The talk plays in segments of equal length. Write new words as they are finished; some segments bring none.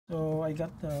So I got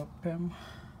the PEM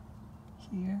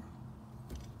here.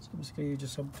 So basically you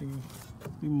just have to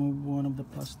remove one of the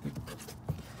plastic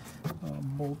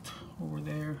bolt over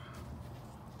there,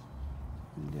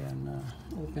 and then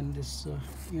open this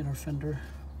inner fender,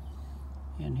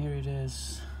 and here it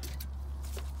is.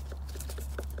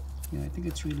 Yeah, I think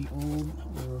it's really old,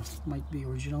 or might be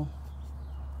original.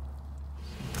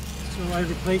 So I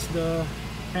replaced the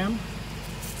PEM.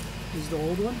 This is the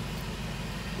old one.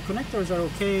 The connectors are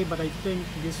okay, but I think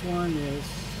this one is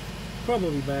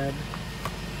probably bad.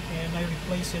 And I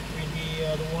replaced it with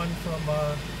the one from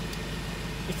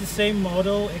it's the same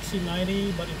model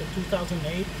XC90, but it's a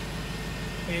 2008.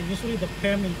 And usually the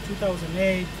PEM in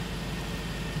 2008,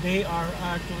 they are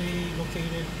actually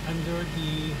located under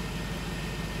the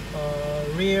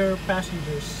rear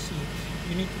passenger seat.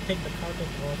 You need to take the carpet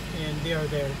off, and they are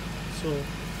there. So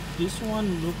this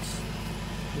one looks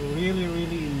really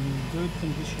in good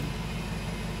condition.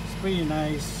 It's pretty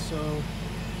nice. So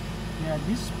yeah,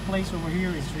 this place over here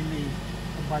is really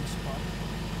a bad spot.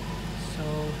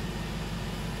 So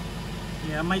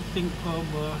yeah, I might think of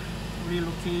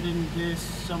relocating this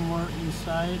somewhere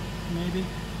inside maybe,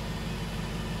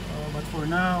 but for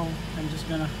now I'm just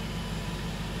gonna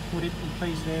put it in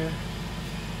place there.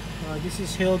 This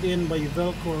is held in by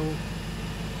Velcro,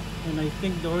 and I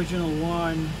think the original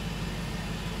one,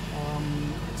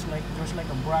 it's like there's like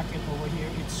a bracket over here.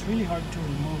 It's really hard to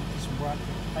remove this bracket.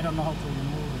 I don't know how to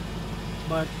remove it,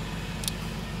 but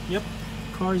yep,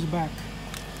 car is back.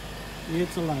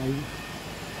 It's alive.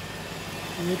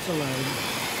 It's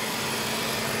alive.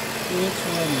 It's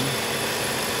running.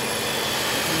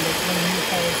 And let's run new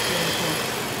power steering.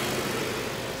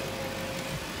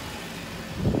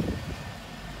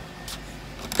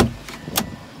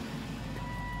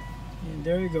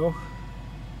 There you go.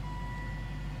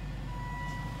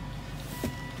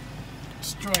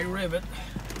 Let's try rev it.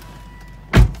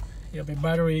 Yeah, my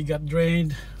battery got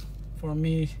drained for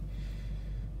me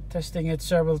testing it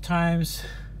several times.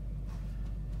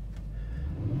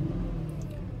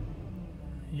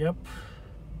 Yep.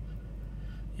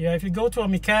 Yeah, if you go to a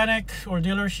mechanic or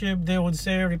dealership, they would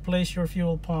say replace your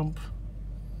fuel pump.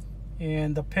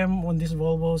 And the PEM on these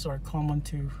Volvos are common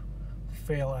to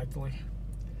fail actually.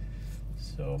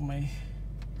 So my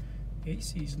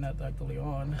AC is not actually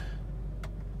on.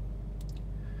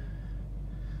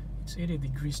 It's 80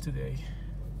 degrees today.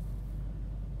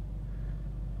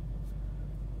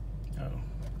 Oh,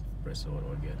 press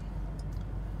auto again.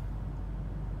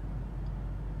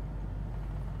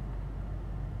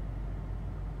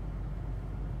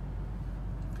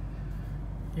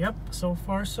 Yep, so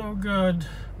far so good.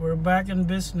 We're back in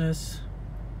business.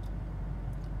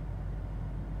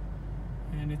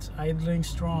 And it's idling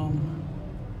strong.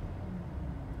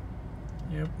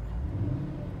 Yep.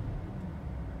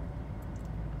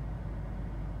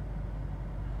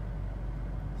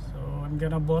 So I'm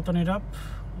gonna button it up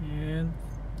and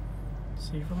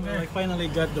see from there. I finally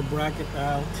got the bracket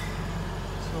out.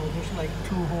 So there's like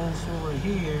 2 holes over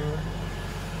here,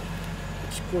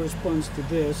 which corresponds to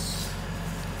this.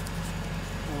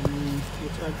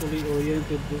 It's actually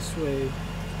oriented this way.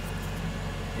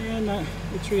 And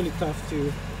it's really tough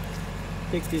to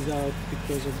take this out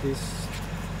because of these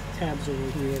tabs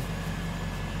over here.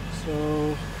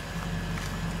 So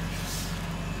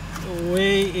the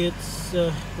way it's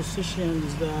positioned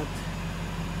is that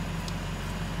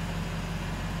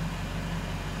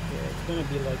it's gonna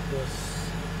be like this.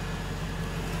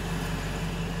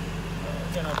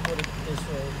 I'm gonna put it this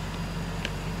way.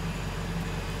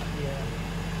 Yeah.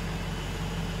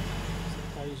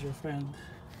 How is your friend?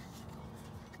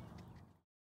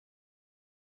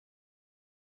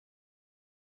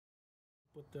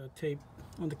 Put the tape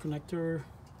on the connector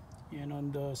and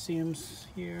on the seams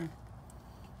here,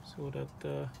 so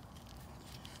that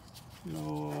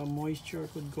no moisture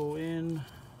could go in.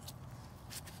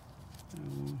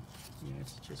 Yeah,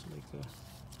 it's just like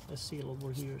a seal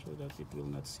over here so that it will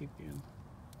not seep in.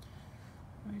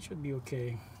 It should be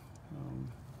okay.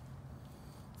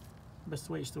 Best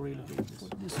way is to relocate this.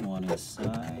 Put this one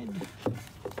inside.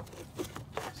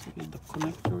 See, the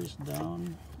connector is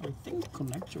down. I think the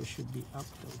connector should be up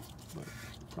though, but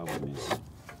the problem is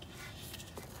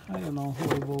I don't know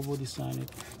why Volvo designed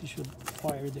it. They should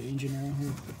fire the engineer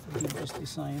who did this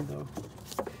design though.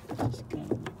 It's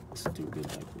kind of like stupid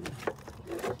actually.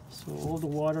 So all the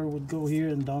water would go here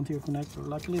and down to your connector.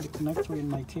 Luckily the connector in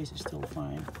my case is still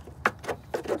fine.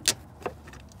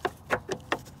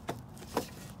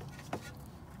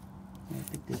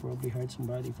 They probably hired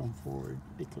somebody from Ford,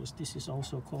 because this is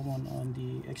also common on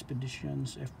the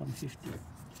Expeditions F-150.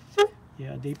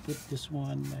 Yeah, they put this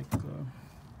one like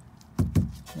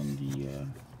on the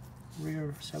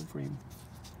rear subframe.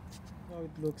 How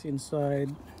it looks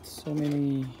inside. So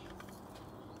many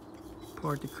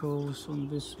particles on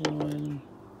this one,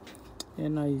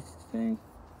 and I think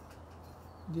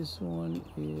this one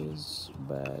is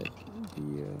bad.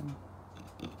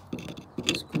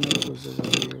 These connectors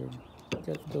over here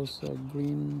got those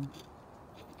green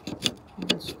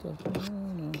stuff. I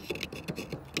don't know,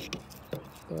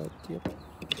 but yep,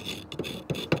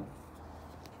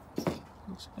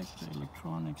 looks like the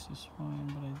electronics is fine,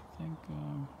 but I think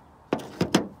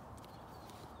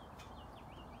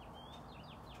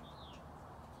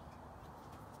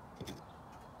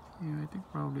yeah, I think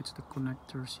probably it's the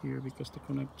connectors here, because the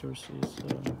connectors is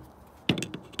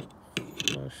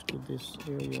flush to this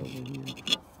area over here.